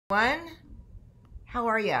How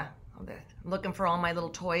are you? I'm looking for all my little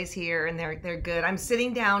toys here, and they're good. I'm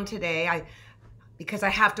sitting down today because I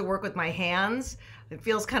have to work with my hands. It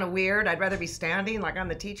feels kind of weird. I'd rather be standing like I'm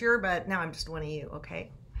the teacher, but now I'm just one of you,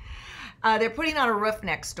 okay? They're putting on a roof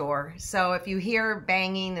next door, so if you hear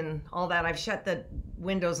banging and all that, I've shut the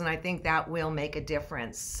windows, and I think that will make a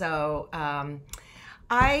difference. So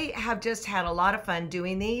I have just had a lot of fun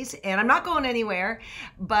doing these, and I'm not going anywhere,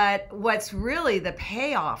 but what's really the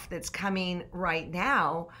payoff that's coming right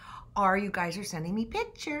now are you guys are sending me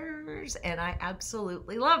pictures, and I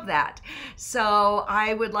absolutely love that. So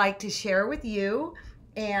I would like to share with you,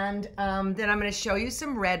 and then I'm going to show you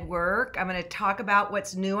some red work. I'm going to talk about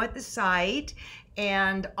what's new at the site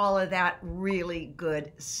and all of that really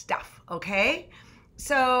good stuff, okay?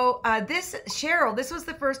 So Cheryl, this was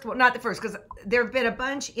the first one, not the first, because there have been a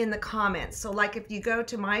bunch in the comments. So like if you go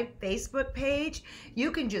to my Facebook page, you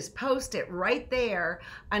can just post it right there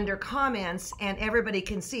under comments and everybody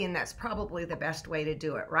can see, and that's probably the best way to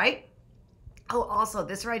do it, right? Oh, also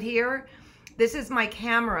this right here, this is my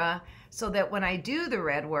camera so that when I do the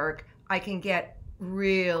red work, I can get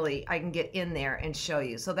in there and show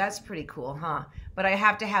you. So that's pretty cool, huh? But I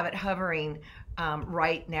have to have it hovering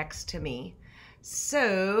right next to me.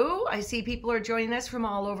 So I see people are joining us from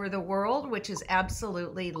all over the world, which is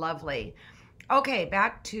absolutely lovely. Okay,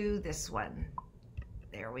 back to this one.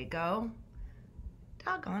 There we go.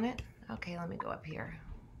 Doggone it. Okay, let me go up here.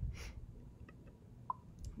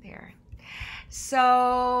 There.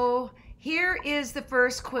 So here is the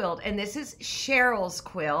first quilt, and this is Cheryl's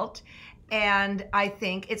quilt, and I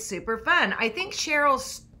think it's super fun. I think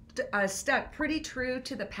Cheryl's stuck pretty true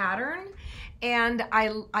to the pattern, and I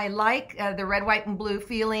like the red, white, and blue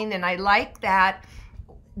feeling, and I like that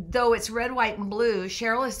though it's red, white, and blue,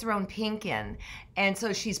 Cheryl has thrown pink in, and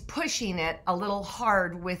so she's pushing it a little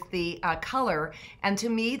hard with the color, and to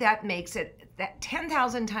me that makes it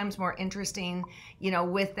 10,000 times more interesting, you know,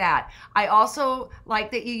 with that. I also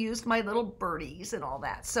like that you used my little birdies and all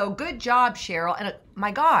that. So good job, Cheryl, and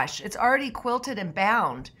my gosh, it's already quilted and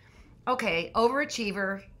bound. Okay,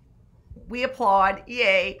 overachiever. We applaud,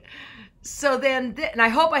 yay. So then, and I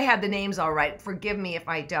hope I have the names all right. Forgive me if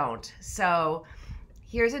I don't. So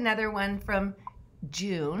here's another one from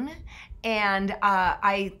June. And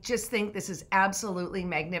I just think this is absolutely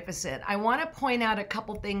magnificent. I want to point out a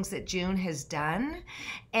couple things that June has done.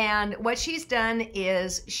 And what she's done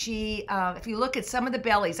is she, if you look at some of the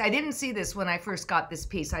bellies, I didn't see this when I first got this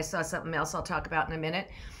piece. I saw something else I'll talk about in a minute.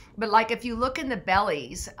 But like if you look in the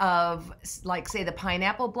bellies of, like, say, the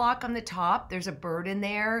pineapple block on the top, there's a bird in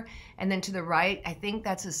there. And then to the right, I think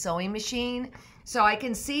that's a sewing machine. So I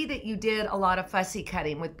can see that you did a lot of fussy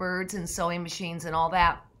cutting with birds and sewing machines and all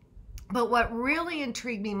that. But what really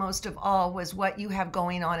intrigued me most of all was what you have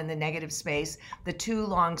going on in the negative space, the two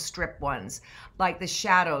long strip ones, like the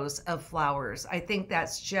shadows of flowers. I think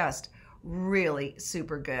that's just really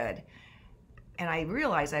super good. And I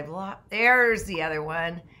realize I've lost, there's the other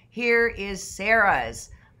one. Here is Sarah's.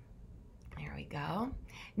 There we go.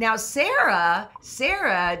 Now Sarah's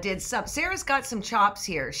got some chops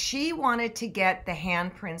here. She wanted to get the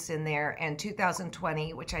handprints in there in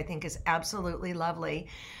 2020, which I think is absolutely lovely.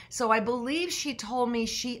 So I believe she told me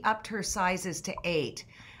she upped her sizes to 8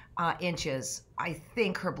 inches, I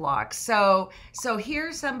think, her block. So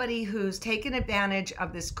here's somebody who's taken advantage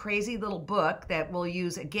of this crazy little book that we'll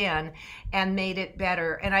use again and made it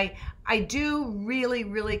better. And I do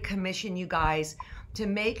really commission you guys to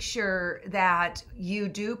make sure that you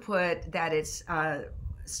do put that it's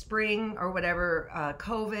spring or whatever,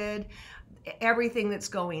 COVID, everything that's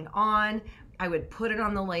going on. I would put it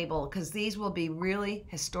on the label because these will be really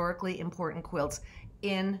historically important quilts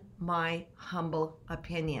in my humble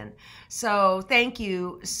opinion. So thank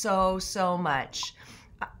you so much.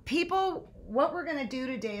 People, what we're gonna do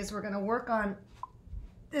today is we're gonna work on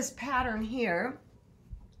this pattern here,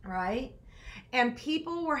 right? And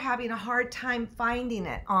people were having a hard time finding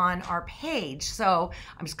it on our page. So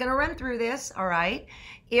I'm just gonna run through this, all right?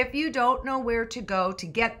 If you don't know where to go to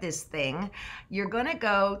get this thing, you're gonna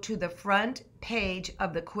go to the front page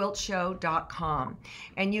of thequiltshow.com.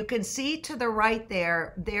 And you can see to the right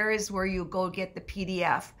there is where you go get the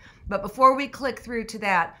PDF. But before we click through to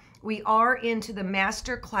that, we are into the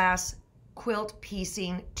Masterclass Quilt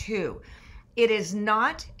Piecing 2. It is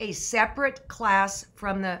not a separate class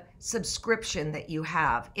from the subscription that you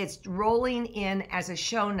have. It's rolling in as a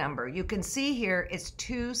show number. You can see here it's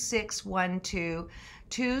 2612.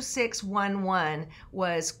 2611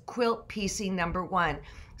 was quilt piecing number 1.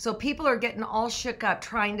 So people are getting all shook up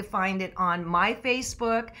trying to find it on my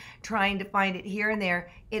Facebook, trying to find it here and there.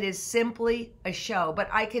 It is simply a show, but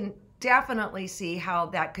I can definitely see how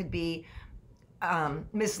that could be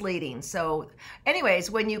misleading. So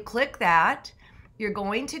anyways, when you click that, you're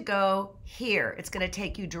going to go here. It's going to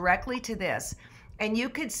take you directly to this. And you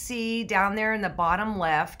could see down there in the bottom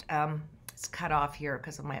left, it's cut off here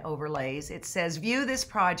because of my overlays. It says view this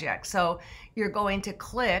project. So you're going to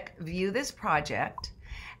click view this project,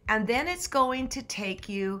 and then it's going to take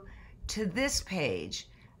you to this page.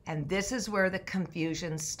 And this is where the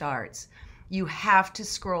confusion starts. You have to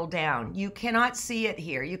scroll down. You cannot see it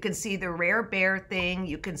here. You can see the rare bear thing.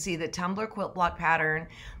 You can see the Tumbler quilt block pattern,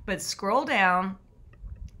 but scroll down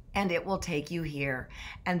and it will take you here.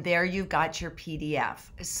 And there you've got your PDF.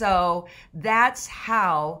 So that's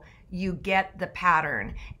how you get the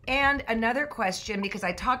pattern. And another question, because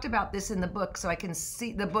I talked about this in the book, so I can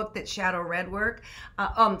see the book that Shadow Redwork.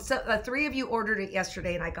 Three of you ordered it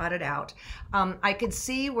yesterday and I got it out. I could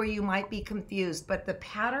see where you might be confused, but the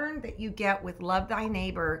pattern that you get with Love Thy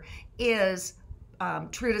Neighbor is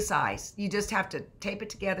true to size. You just have to tape it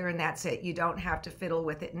together and that's it. You don't have to fiddle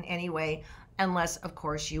with it in any way, unless of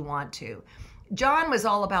course you want to. John was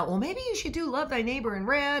all about, well, maybe you should do Love Thy Neighbor in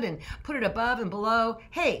red and put it above and below.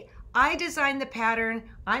 Hey, I designed the pattern.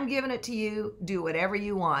 I'm giving it to you. Do whatever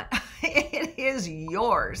you want. It is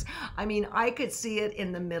yours. I mean, I could see it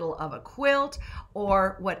in the middle of a quilt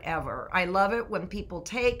or whatever. I love it when people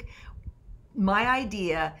take my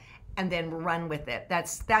idea and then run with it.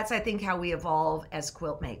 That's I think how we evolve as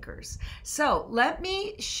quilt makers. So let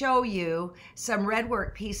me show you some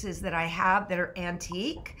redwork pieces that I have that are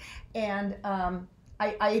antique. And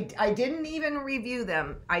I didn't even review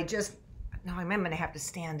them. No, I'm going to have to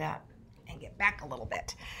stand up and get back a little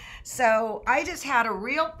bit. So I just had a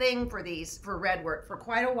real thing for these, for redwork, for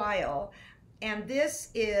quite a while. And this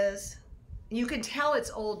is, you can tell it's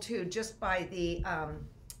old too, just by the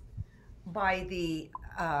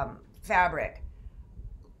fabric.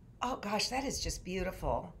 Oh gosh, that is just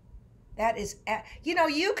beautiful. That is, you know,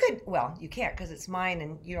 you could, well, you can't because it's mine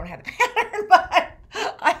and you don't have the pattern, but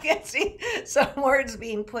I can see some words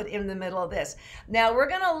being put in the middle of this. Now we're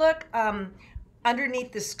going to look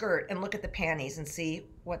underneath the skirt and look at the panties and see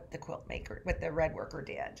what the quilt maker, what the redworker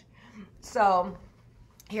did. So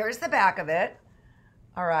here's the back of it.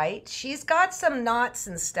 All right, she's got some knots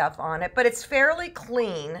and stuff on it, but it's fairly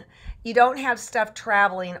clean. You don't have stuff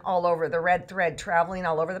traveling all over, the red thread traveling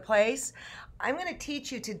all over the place. I'm going to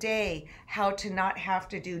teach you today how to not have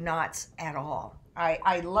to do knots at all.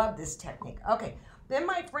 I love this technique. Okay, then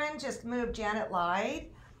my friend just moved, Janet lied,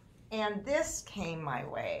 and this came my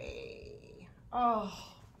way. Oh,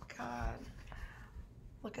 God.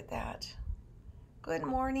 Look at that. Good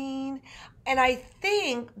morning. And I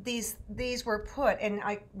think these were put, and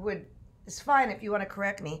it's fine if you want to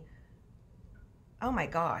correct me. Oh my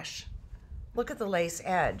gosh. Look at the lace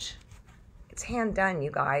edge. It's hand done,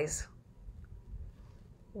 you guys.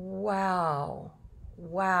 Wow.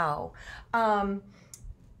 Wow.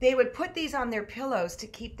 They would put these on their pillows to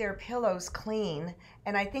keep their pillows clean.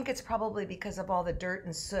 And I think it's probably because of all the dirt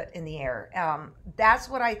and soot in the air. That's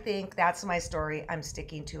what I think. That's my story. I'm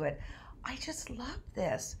sticking to it. I just love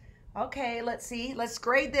this. Okay, let's see. Let's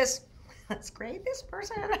grade this. Let's grade this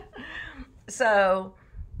person. So,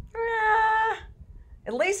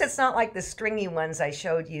 at least it's not like the stringy ones I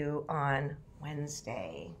showed you on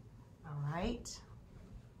Wednesday. All right.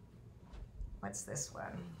 What's this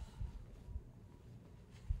one?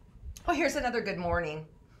 Oh, here's another good morning.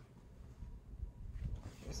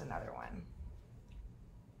 Here's another one.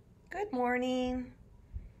 Good morning.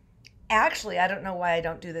 Actually, I don't know why I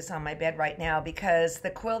don't do this on my bed right now, because the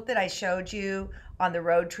quilt that I showed you on the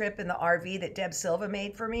road trip in the RV that Deb Silva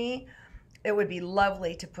made for me, it would be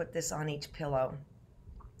lovely to put this on each pillow.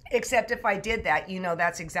 Except if I did that, you know,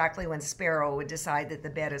 that's exactly when Sparrow would decide that the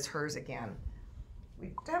bed is hers again.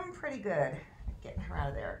 We've done pretty good at getting her out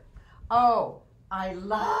of there. Oh, I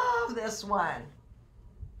love this one.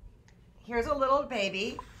 Here's a little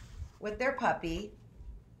baby with her puppy,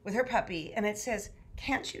 and it says,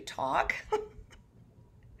 "Can't you talk?"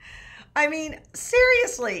 I mean,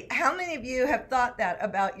 seriously, how many of you have thought that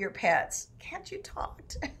about your pets? Can't you talk?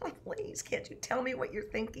 Please, can't you tell me what you're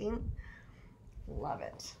thinking? Love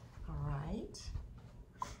it. All right.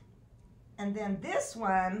 And then this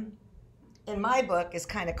one, in my book, is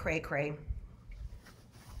kind of cray-cray.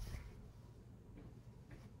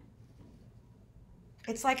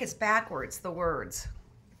 It's like it's backwards, the words.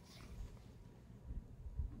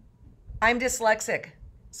 I'm dyslexic,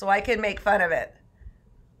 so I can make fun of it.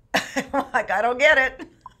 Like, I don't get it.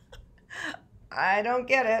 I don't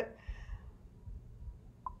get it.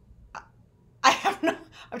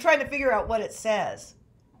 I'm trying to figure out what it says.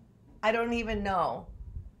 I don't even know.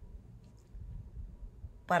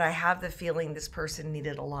 but I have the feeling this person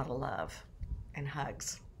needed a lot of love and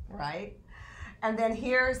hugs, right? And then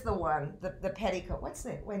here's the one, the petticoat. What's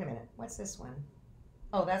it? Wait a minute. What's this one?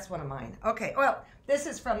 Oh, that's one of mine. Okay, well, this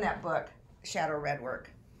is from that book, Shadow Redwork.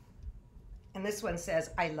 And this one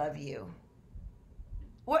says, I love you.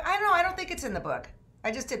 Well, I don't know. I don't think it's in the book.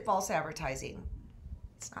 I just did false advertising.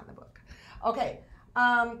 It's not in the book. Okay,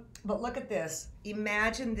 but look at this.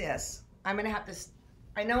 Imagine this. I'm going to have to,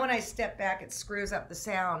 I know when I step back it screws up the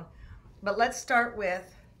sound, but let's start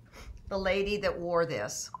with the lady that wore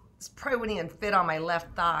this. This probably wouldn't even fit on my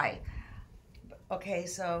left thigh. Okay,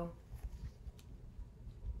 so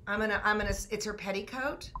I'm gonna, it's her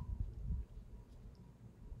petticoat.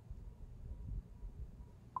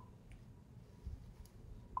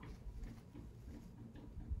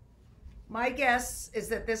 My guess is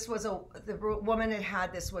that this was the woman that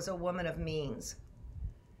had this was a woman of means.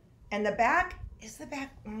 And the back, is the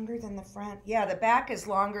back longer than the front? Yeah, the back is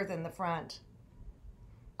longer than the front.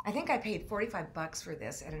 I think I paid 45 bucks for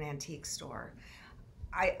this at an antique store.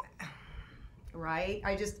 Right?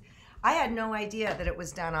 I had no idea that it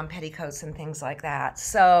was done on petticoats and things like that.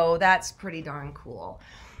 So that's pretty darn cool.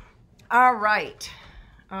 All right.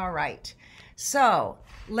 All right. So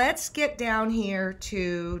let's get down here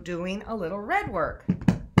to doing a little red work.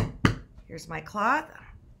 Here's my cloth.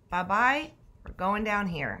 Bye-bye. We're going down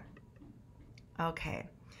here. Okay.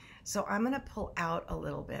 So I'm going to pull out a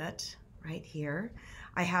little bit right here.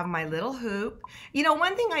 I have my little hoop. You know,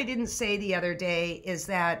 one thing I didn't say the other day is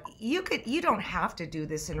that you don't have to do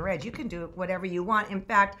this in red. You can do whatever you want. In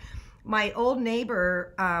fact, my old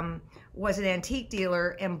neighbor was an antique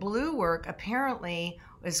dealer, and blue work apparently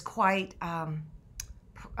was quite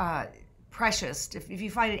precious. If you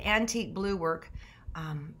find an antique blue work,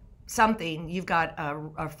 something, you've got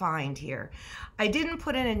a find here. I didn't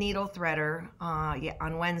put in a needle threader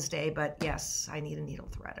on Wednesday, but yes, I need a needle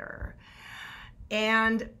threader.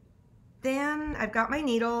 And then I've got my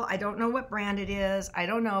needle. I don't know what brand it is. I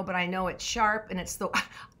don't know, but I know it's sharp, and it's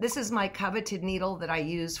this is my coveted needle that I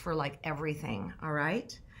use for like everything, all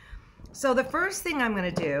right? So the first thing I'm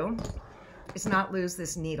gonna do is not lose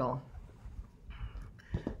this needle.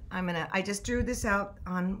 I just drew this out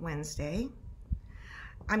on Wednesday.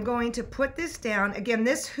 I'm going to put this down. Again,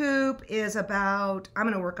 this hoop is about, I'm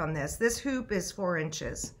gonna work on this. This hoop is 4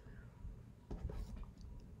 inches.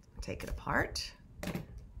 Take it apart.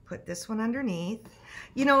 Put this one underneath.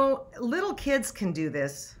 You know, little kids can do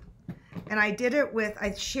this. And I did it with,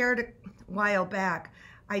 I shared a while back,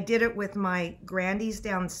 I did it with my grandies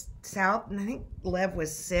down south, and I think Lev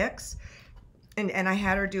was 6. And I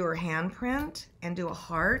had her do her handprint and do a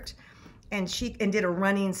heart, and did a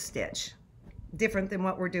running stitch, different than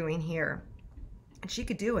what we're doing here. And she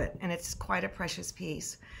could do it, and it's quite a precious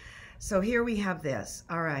piece. So here we have this.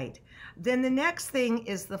 All right. Then the next thing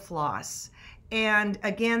is the floss. And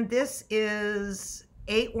again, this is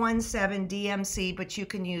 817 DMC, but you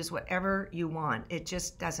can use whatever you want. It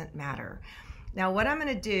just doesn't matter. Now what I'm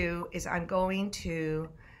going to do is I'm going to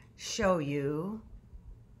show you.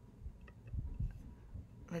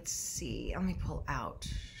 Let's see. Let me pull out.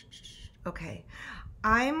 Okay.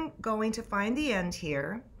 I'm going to find the end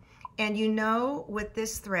here. And you know, with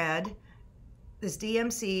this thread, this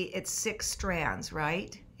DMC, it's 6 strands,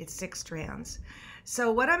 right? It's 6 strands.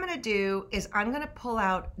 So what I'm going to do is I'm going to pull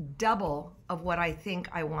out double of what I think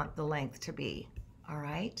I want the length to be. All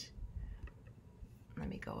right. Let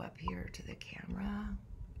me go up here to the camera.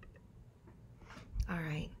 All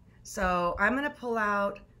right. So I'm going to pull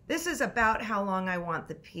out, this is about how long I want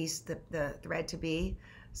the piece, the thread to be.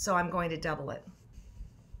 So I'm going to double it.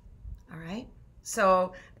 All right.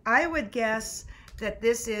 So I would guess that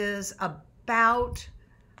this is about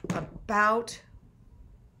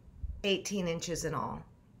 18 inches in all.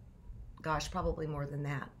 Gosh, probably more than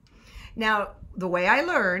that. Now, the way I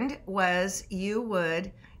learned was you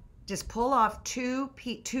would just pull off two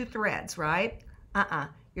threads, right?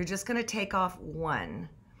 You're just going to take off one.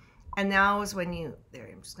 And now is when you, there,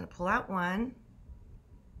 I'm just going to pull out one.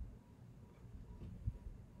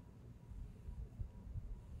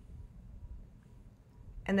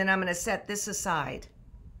 And then I'm going to set this aside.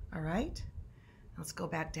 All right? Let's go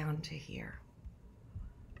back down to here.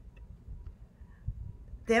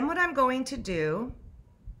 Then what I'm going to do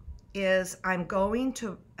is I'm going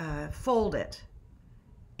to fold it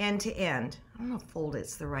end to end. I don't know if fold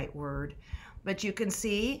it's the right word, but you can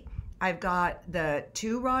see I've got the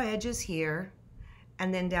 2 raw edges here,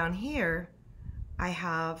 and then down here I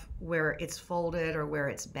have where it's folded or where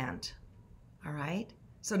it's bent. All right,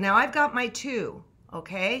 so now I've got my 2,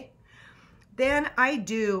 okay? Then I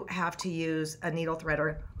do have to use a needle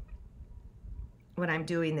threader when I'm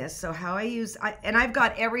doing this. So how I use, and I've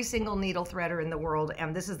got every single needle threader in the world,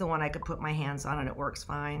 and this is the one I could put my hands on and it works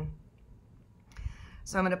fine.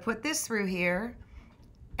 So I'm going to put this through here.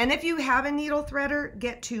 And if you have a needle threader,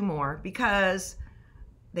 get 2 more because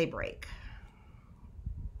they break.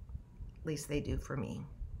 At least they do for me.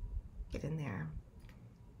 Get in there.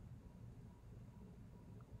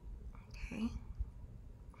 Okay.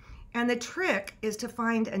 And the trick is to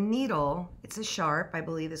find a needle, it's a sharp, I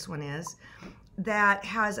believe this one is, that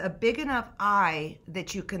has a big enough eye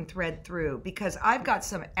that you can thread through, because I've got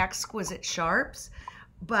some exquisite sharps,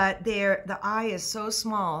 but the eye is so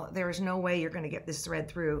small, there is no way you're going to get this thread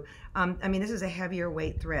through. I mean, this is a heavier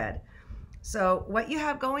weight thread. So what you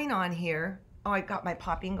have going on here, oh, I got my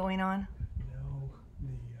popping going on. No,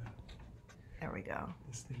 there we go.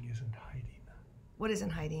 This thing isn't hiding. What isn't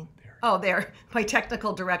hiding? There. Oh, there. My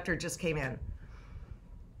technical director just came in.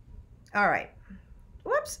 All right.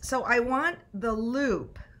 Whoops. So I want the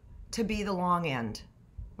loop to be the long end.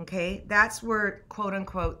 Okay. That's where, quote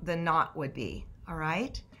unquote, the knot would be. All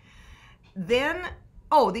right. Then,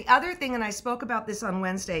 oh, the other thing, and I spoke about this on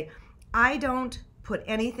Wednesday, I don't put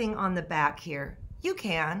anything on the back here. You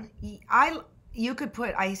can. You could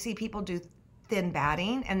put, I see people do thin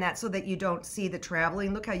batting, and that's so that you don't see the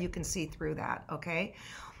traveling. Look how you can see through that, okay?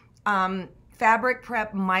 Fabric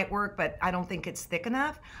prep might work, but I don't think it's thick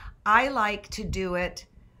enough. I like to do it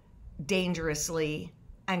dangerously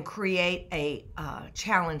and create a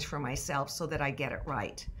challenge for myself so that I get it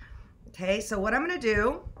right. Okay, so what I'm going to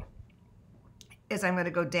do is I'm going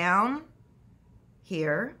to go down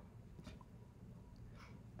here.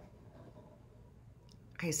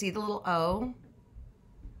 Okay, see the little O?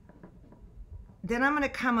 Then I'm going to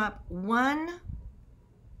come up 1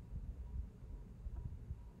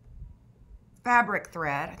 fabric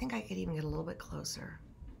thread. I think I could even get a little bit closer.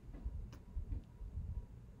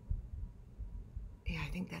 Yeah, I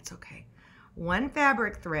think that's okay. 1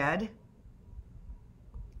 fabric thread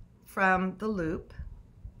from the loop.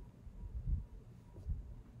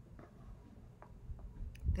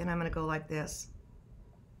 Then I'm going to go like this.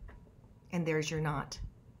 And there's your knot.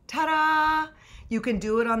 Ta-da! You can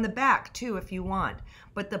do it on the back too if you want.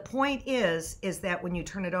 But the point is that when you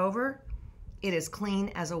turn it over, it is clean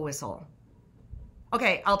as a whistle.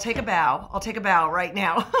 Okay, I'll take a bow. I'll take a bow right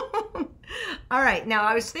now. All right, now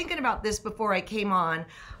I was thinking about this before I came on.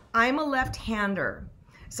 I'm a left-hander.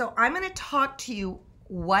 So I'm going to talk to you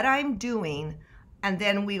what I'm doing, and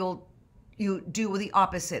then you do the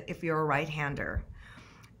opposite if you're a right-hander.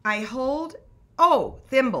 I hold, oh,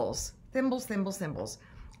 thimbles. Thimbles, thimbles, thimbles.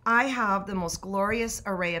 I have the most glorious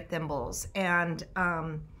array of thimbles, and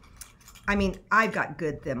I mean, I've got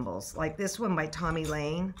good thimbles, like this one by Tommy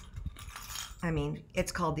Lane. I mean,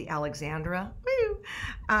 it's called the Alexandra.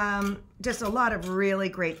 Woo! Just a lot of really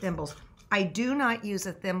great thimbles. I do not use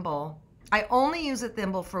a thimble. I only use a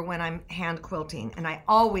thimble for when I'm hand quilting, and I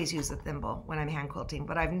always use a thimble when I'm hand quilting,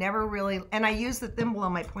 but I've never really, and I use the thimble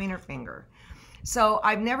on my pointer finger. So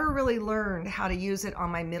I've never really learned how to use it on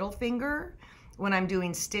my middle finger when I'm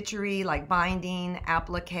doing stitchery, like binding,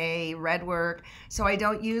 applique, red work. So I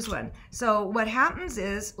don't use one. So what happens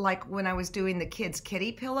is, like when I was doing the kids'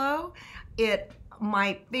 kitty pillow,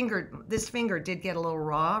 this finger did get a little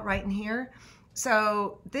raw right in here.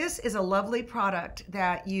 So this is a lovely product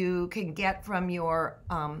that you can get from your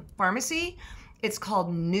pharmacy. It's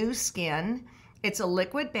called New Skin. It's a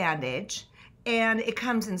liquid bandage. And it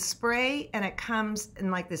comes in spray, and it comes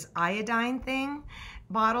in like this iodine thing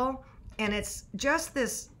bottle, and it's just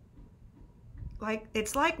this, like,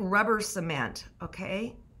 it's like rubber cement,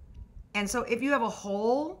 okay? And so if you have a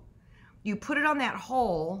hole, you put it on that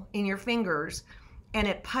hole in your fingers, and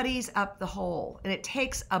it putties up the hole, and it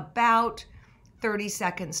takes about 30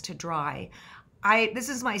 seconds to dry. This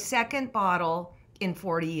is my 2nd bottle in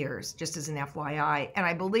 40 years, just as an FYI, and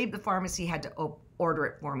I believe the pharmacy had to order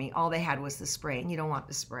it for me. All they had was the spray, and you don't want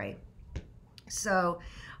the spray. So,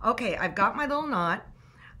 okay, I've got my little knot.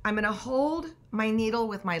 I'm going to hold my needle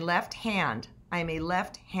with my left hand. I'm a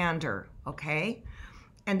left-hander, okay?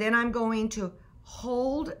 And then I'm going to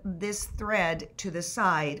hold this thread to the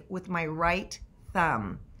side with my right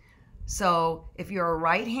thumb. So if you're a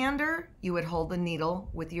right-hander, you would hold the needle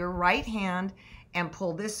with your right hand and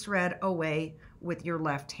pull this thread away with your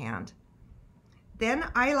left hand. Then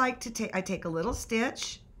I like to I take a little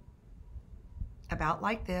stitch about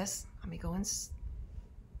like this. Let me go and,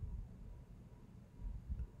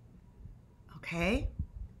 okay.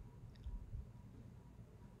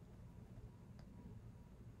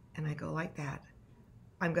 And I go like that.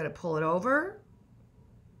 I'm going to pull it over,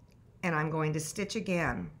 and I'm going to stitch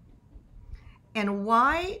again. And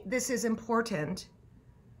why this is important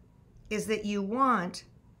is that you want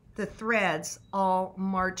the threads all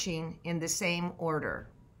marching in the same order.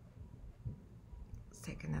 Let's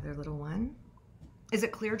take another little one. Is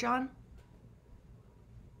it clear, John?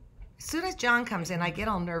 As soon as John comes in, I get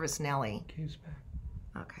all nervous, Nellie. Keeps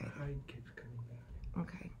back. Okay. The hide keeps coming back.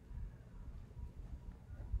 Okay.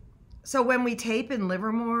 So when we tape in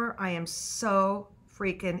Livermore, I am so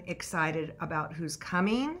freaking excited about who's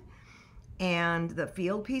coming and the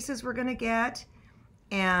field pieces we're going to get.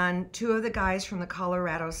 And 2 of the guys from the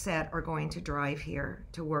Colorado set are going to drive here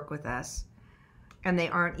to work with us. And they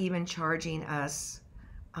aren't even charging us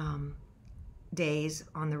days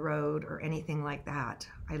on the road or anything like that.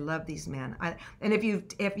 I love these men. And if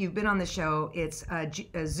you've been on the show, it's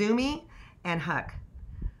Zumi and Huck.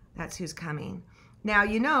 That's who's coming. Now,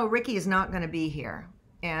 you know, Ricky is not going to be here.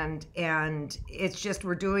 And it's just,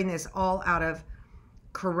 we're doing this all out of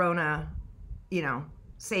Corona, you know,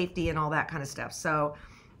 safety and all that kind of stuff. So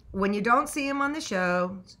when you don't see him on the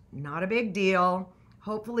show, it's not a big deal.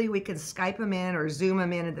 Hopefully we can Skype him in or Zoom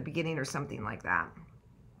him in at the beginning or something like that.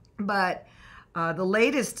 But the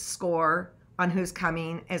latest score on who's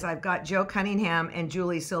coming is I've got Joe Cunningham and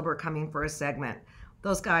Julie Silber coming for a segment.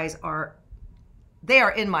 Those guys are, they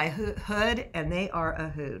are in my hood, and they are a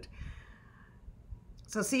hoot.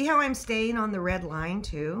 So see how I'm staying on the red line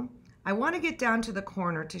too? I want to get down to the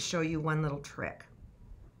corner to show you one little trick.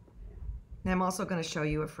 And I'm also going to show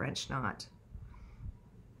you a French knot.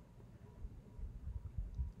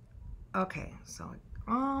 Okay, so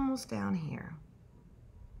almost down here.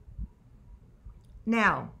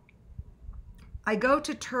 Now, I go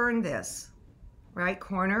to turn this, right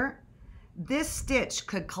corner. This stitch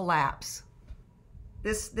could collapse.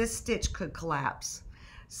 This stitch could collapse.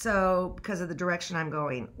 So because of the direction I'm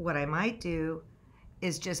going, what I might do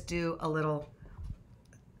is just do a little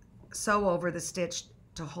sew over the stitch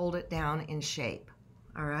to hold it down in shape.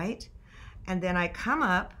 All right. And then I come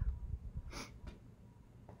up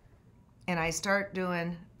and I start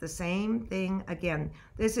doing the same thing again.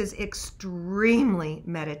 This is extremely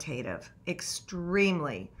meditative,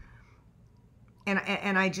 extremely. And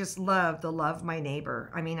I just love the love my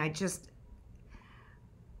neighbor. I mean, I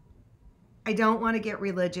don't want to get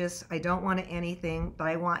religious. I don't want to anything, but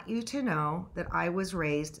I want you to know that I was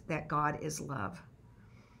raised that God is love.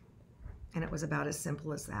 And it was about as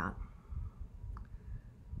simple as that.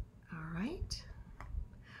 All right.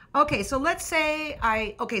 Okay, so let's say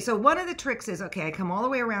so one of the tricks is, okay, I come all the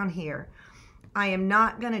way around here. I am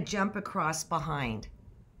not going to jump across behind.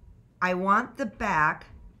 I want the back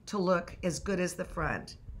to look as good as the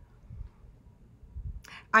front.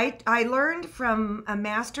 I learned from a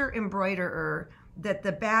master embroiderer that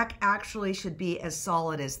the back actually should be as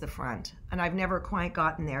solid as the front, and I've never quite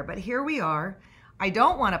gotten there, but here we are. I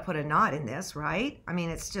don't want to put a knot in this, right? I mean,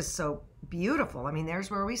 it's just so beautiful. I mean,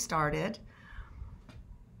 there's where we started.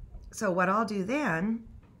 So what I'll do then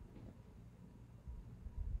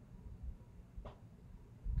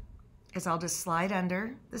is I'll just slide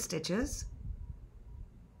under the stitches.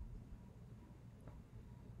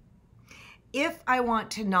 If I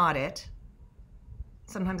want to knot it,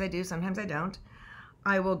 sometimes I do, sometimes I don't,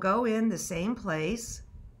 I will go in the same place.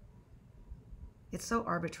 It's so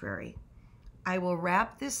arbitrary. I will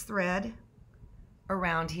wrap this thread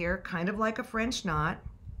around here, kind of like a French knot,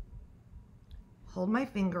 hold my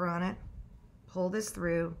finger on it, pull this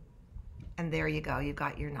through, and there you go, you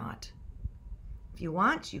got your knot. If you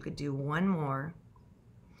want, you could do one more.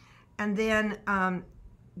 And then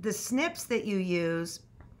the snips that you use,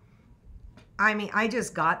 I mean, I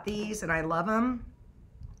just got these and I love them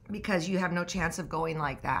because you have no chance of going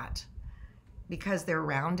like that. Because they're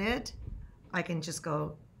rounded, I can just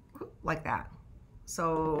go like that.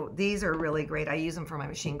 So these are really great. I use them for my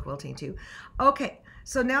machine quilting too. Okay,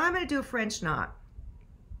 so now I'm going to do a French knot.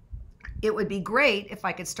 It would be great if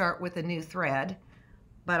I could start with a new thread,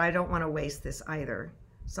 but I don't want to waste this either.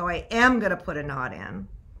 So I am going to put a knot in,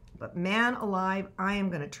 but man alive, I am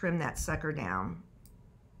going to trim that sucker down.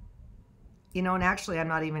 You know, and actually I'm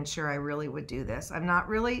not even sure I really would do this. I'm not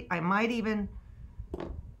really, I might even,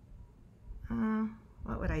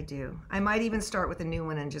 what would I do? I might even start with a new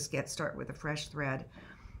one and just start with a fresh thread.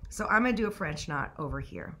 So I'm going to do a French knot over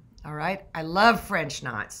here. All right. I love French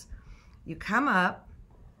knots. You come up.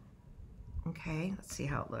 Okay. Let's see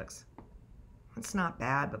how it looks. It's not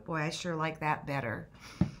bad, but boy, I sure like that better.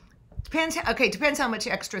 Depends. Okay. Depends how much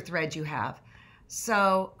extra thread you have.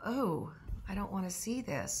 So, oh, I don't want to see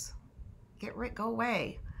this. Go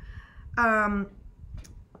away. I'm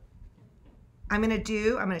going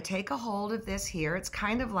to take a hold of this here. It's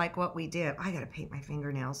kind of like what we did. I got to paint my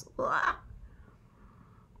fingernails. Blah.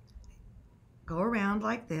 Go around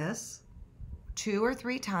like this. 2 or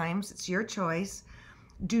 3 times. It's your choice.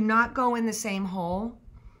 Do not go in the same hole.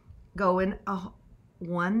 Go in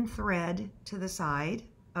one thread to the side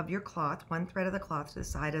of your cloth, one thread of the cloth to the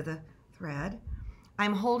side of the thread.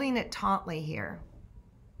 I'm holding it tautly here.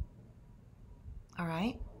 All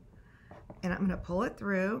right. And I'm going to pull it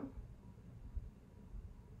through.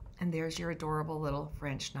 And there's your adorable little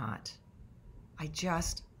French knot. I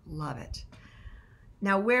just love it.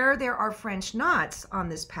 Now, where there are French knots on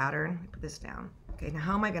this pattern, let me put this down. Okay, now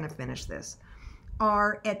how am I going to finish this?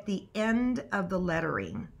 Are at the end of the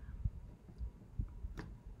lettering.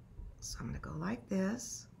 So I'm going to go like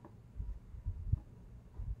this.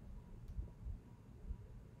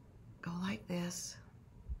 Go like this.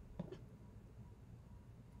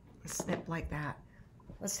 Snip like that.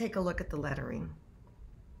 Let's take a look at the lettering.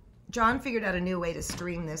 John figured out a new way to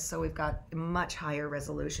stream this, so we've got a much higher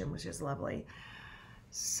resolution, which is lovely.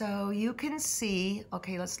 So you can see,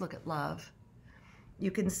 okay, let's look at love.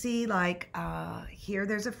 You can see like here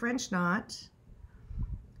there's a French knot.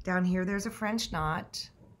 Down here there's a French knot.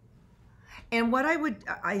 And what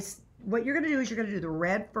what you're gonna do is you're gonna do the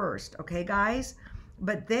red first, okay guys?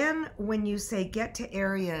 But then when you say get to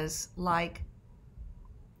areas like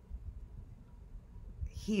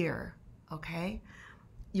here, okay?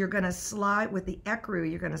 You're gonna slide with the ecru,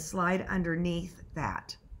 you're gonna slide underneath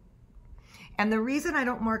that. And the reason I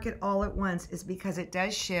don't mark it all at once is because it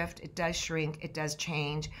does shift, it does shrink, it does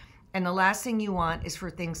change. And the last thing you want is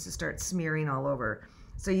for things to start smearing all over.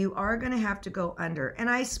 So you are gonna have to go under. And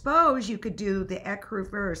I suppose you could do the ecru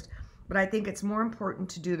first, but I think it's more important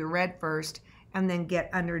to do the red first and then get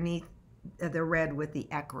underneath the red with the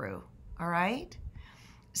ecru, all right?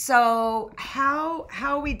 So how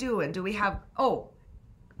are we doing? Do we have, oh,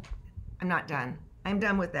 I'm not done. I'm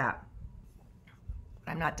done with that.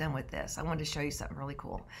 I'm not done with this. I wanted to show you something really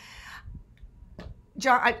cool.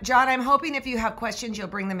 John, I'm hoping if you have questions, you'll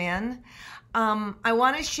bring them in. I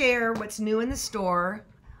want to share what's new in the store.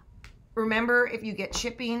 Remember, if you get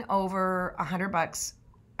shipping over $100,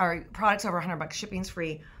 or products over $100, shipping's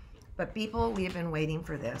free. But people, we have been waiting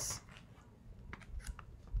for this.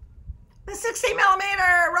 The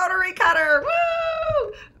 60mm rotary cutter,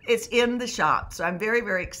 woo! It's in the shop, so I'm very,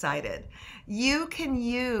 very excited. You can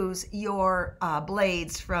use your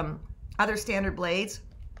blades from other standard blades,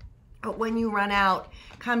 but when you run out,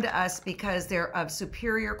 come to us because they're of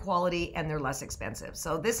superior quality and they're less expensive.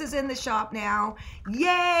 So this is in the shop now.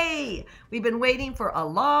 Yay! We've been waiting for a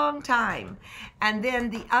long time. And then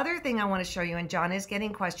the other thing I want to show you, and John is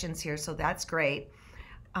getting questions here, so that's great.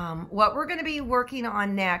 What we're going to be working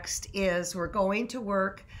on next is we're going to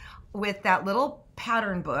work with that little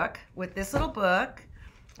pattern book, with this little book.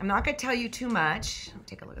 I'm not going to tell you too much.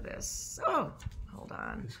 Take a look at this. Oh, hold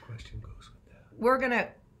on. This question goes with that. We're going to,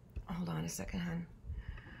 hold on a second,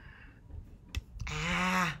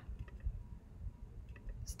 hon.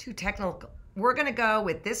 It's too technical. We're going to go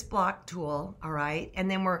with this block tool, all right? And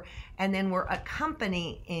then we're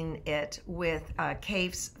accompanying it with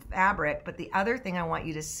Kaif's fabric. But the other thing I want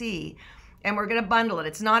you to see, and we're going to bundle it.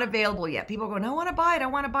 It's not available yet. People are going, I want to buy it. I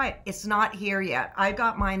want to buy it. It's not here yet. I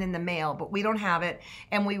got mine in the mail, but we don't have it.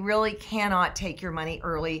 And we really cannot take your money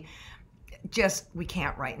early. We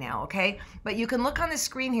can't right now, okay? But you can look on the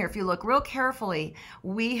screen here. If you look real carefully,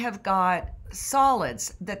 we have got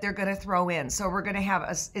solids that they're going to throw in. So we're going to have,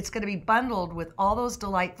 it's going to be bundled with all those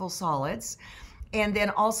delightful solids. And then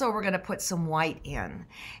also we're going to put some white in.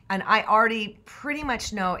 And I already pretty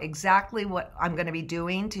much know exactly what I'm going to be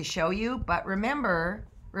doing to show you. But remember,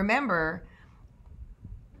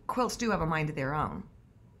 quilts do have a mind of their own.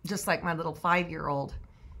 Just like my little 5-year-old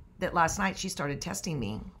that last night she started testing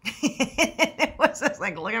me. It was just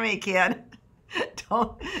like, look at me, kid.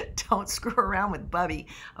 Don't screw around with Bubby.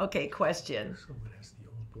 Okay, question. Someone has the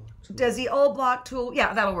old block tool. Does the old block tool?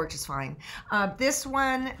 Yeah, that'll work just fine. This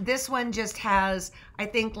one just has, I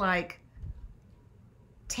think, like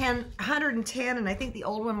 110, and I think the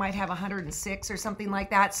old one might have 106 or something like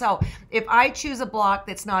that. So if I choose a block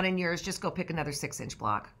that's not in yours, just go pick another 6-inch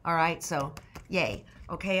block. All right, so yay.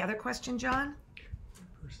 Okay, other question, John?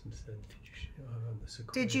 The person said,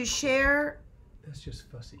 did you share? That's just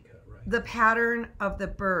fussy cut, right? The pattern of the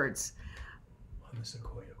birds. On the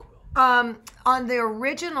Sequoia quilt. On the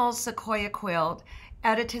original Sequoia quilt,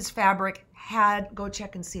 Edited fabric had, go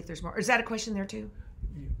check and see if there's more. Is that a question there too?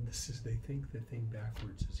 This is, they think the thing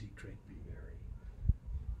backwards is eat, drink, be merry.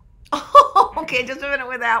 Oh, okay, just a minute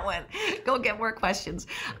with that one. Go get more questions.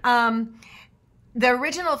 The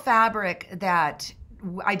original fabric that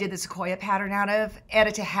I did the Sequoia pattern out of,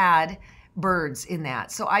 Edited had birds in that.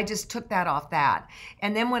 So I just took that off that.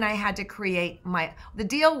 And then when I had to create the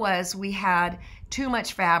deal was we had too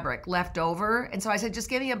much fabric left over. And so I said, just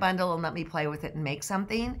give me a bundle and let me play with it and make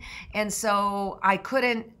something. And so I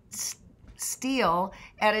couldn't steal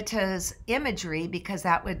Edita's imagery because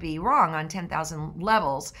that would be wrong on 10,000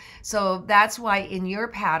 levels. So that's why in your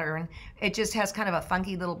pattern, it just has kind of a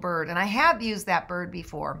funky little bird. And I have used that bird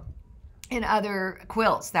before in other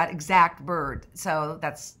quilts, that exact bird. So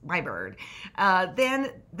that's my bird.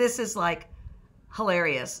 Then this is like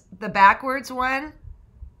hilarious. The backwards one,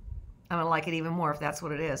 I'm gonna like it even more if that's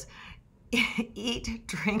what it is. Eat,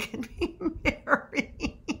 drink, and be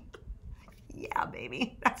merry. Yeah,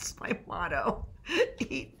 baby, that's my motto.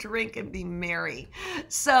 Eat, drink, and be merry.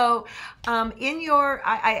 So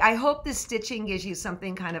I hope this stitching gives you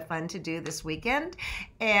something kind of fun to do this weekend.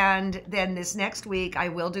 And then this next week, I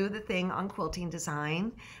will do the thing on quilting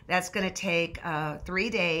design. That's going to take 3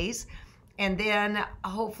 days. And then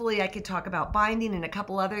hopefully I could talk about binding and a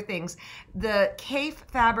couple other things. The Cafe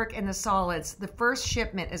fabric and the solids, the first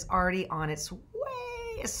shipment is already on its way.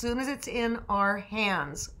 As soon as it's in our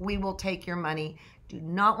hands, we will take your money. Do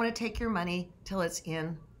not want to take your money till it's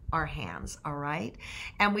in our hands, all right?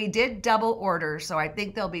 And we did double order, so I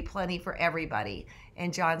think there'll be plenty for everybody.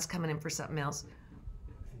 And John's coming in for something else.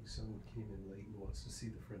 I think someone came in late and wants to see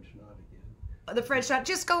the French knot again. The French knot,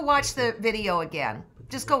 just go watch the video again.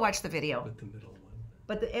 Just go watch the video. But the middle one.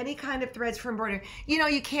 But any kind of threads for embroidery, you know,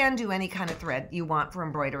 you can do any kind of thread you want for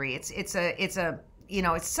embroidery. It's a you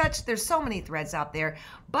know, there's so many threads out there.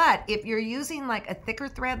 But if you're using like a thicker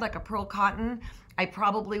thread, like a pearl cotton, I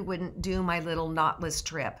probably wouldn't do my little knotless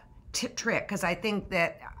trick, because I think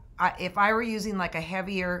that if I were using like a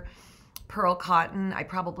heavier pearl cotton, I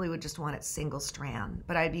probably would just want it single strand,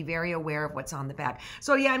 but I'd be very aware of what's on the back.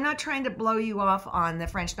 So yeah, I'm not trying to blow you off on the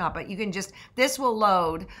French knot, but you can just, this will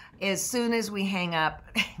load as soon as we hang up.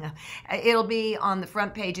 It'll be on the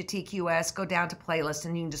front page of TQS, go down to playlist,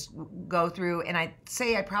 and you can just go through, and I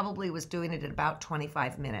say I probably was doing it at about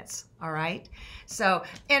 25 minutes, all right? So,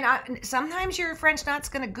 and sometimes your French knot's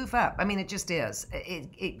gonna goof up. I mean, it just is.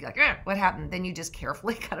 Like, what happened? Then you just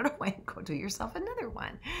carefully cut it away and go do yourself another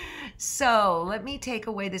one. So let me take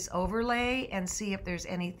away this overlay and see if there's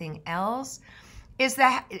anything else. Is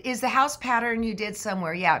the house pattern you did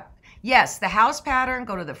somewhere? Yeah. Yes, the house pattern,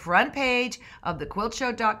 go to the front page of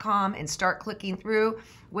thequiltshow.com and start clicking through.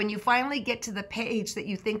 When you finally get to the page that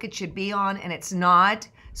you think it should be on and it's not,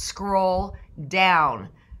 scroll down.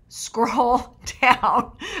 Scroll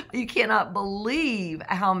down. You cannot believe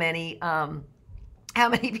how many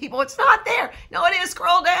people, it's not there. No, it is,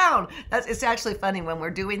 scroll down. It's actually funny when we're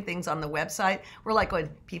doing things on the website. We're like going,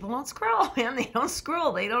 people don't scroll, man. They don't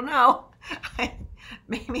scroll. They don't know.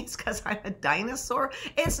 Maybe it's because I'm a dinosaur.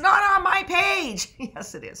 It's not on my page.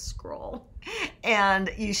 Yes, it is. Scroll. And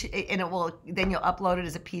it will, then you'll upload it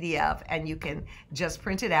as a PDF and you can just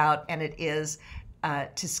print it out, and it is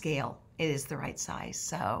to scale. It is the right size.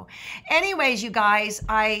 So anyways, you guys,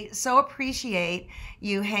 I so appreciate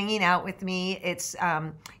you hanging out with me. It's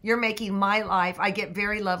you're making my life, I get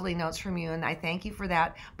very lovely notes from you, and I thank you for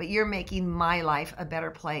that, but you're making my life a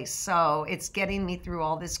better place. So it's getting me through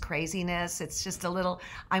all this craziness. It's just a little,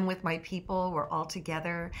 I'm with my people, we're all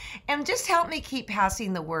together, and just help me keep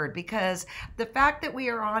passing the word, because the fact that we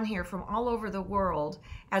are on here from all over the world,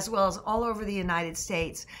 as well as all over the United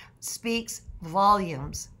States, speaks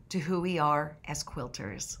volumes to who we are as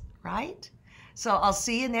quilters, right? So I'll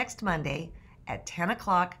see you next Monday at 10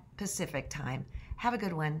 o'clock Pacific time. Have a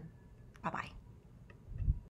good one. Bye-bye.